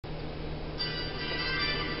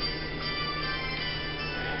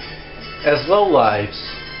As lowlifes,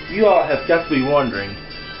 you all have got to be wondering,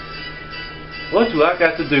 what do I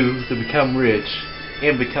got to do to become rich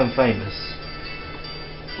and become famous?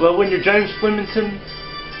 Well, when you're James Flemington,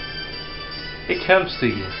 it comes to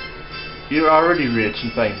you. You're already rich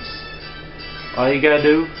and famous. All you gotta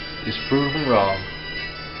do is prove them wrong.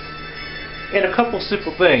 And a couple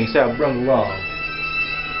simple things I've brought along.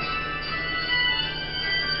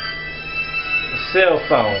 A cell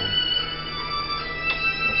phone,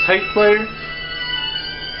 a tape player,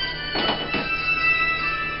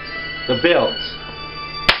 the belt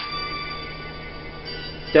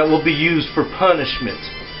that will be used for punishment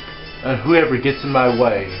on whoever gets in my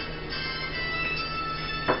way.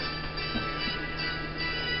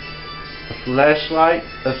 A flashlight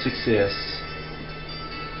of success.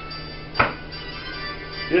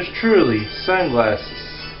 There's truly sunglasses.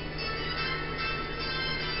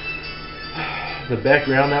 The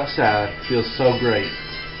background outside feels so great.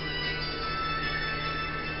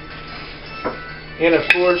 And of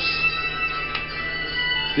course,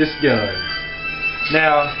 this gun.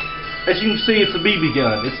 Now, as you can see, it's a BB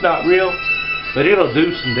gun. It's not real, but it'll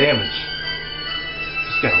do some damage.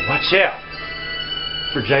 Just gotta watch out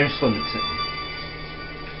for James Flemington.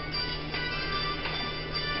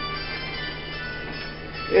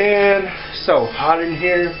 And so hot in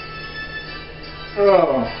here.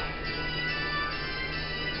 Oh.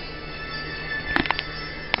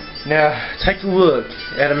 Now, take a look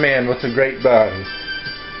at a man with a great body.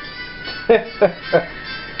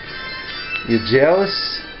 You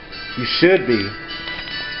jealous? You should be.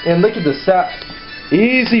 And look at the size.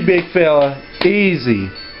 Easy, big fella. Easy.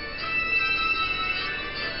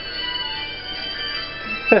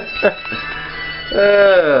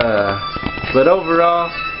 But overall,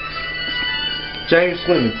 James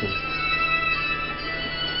Flemington.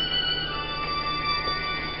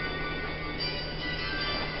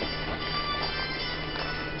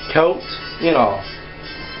 Coat and all.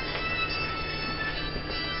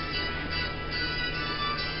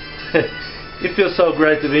 It feels so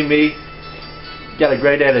great to be me. Got a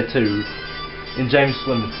great attitude in James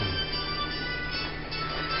Flemington.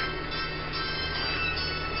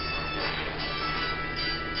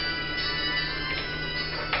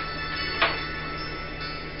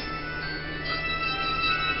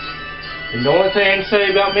 And the only thing I can say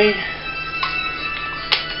about me,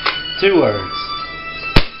 2 words.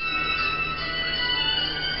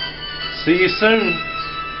 See you soon.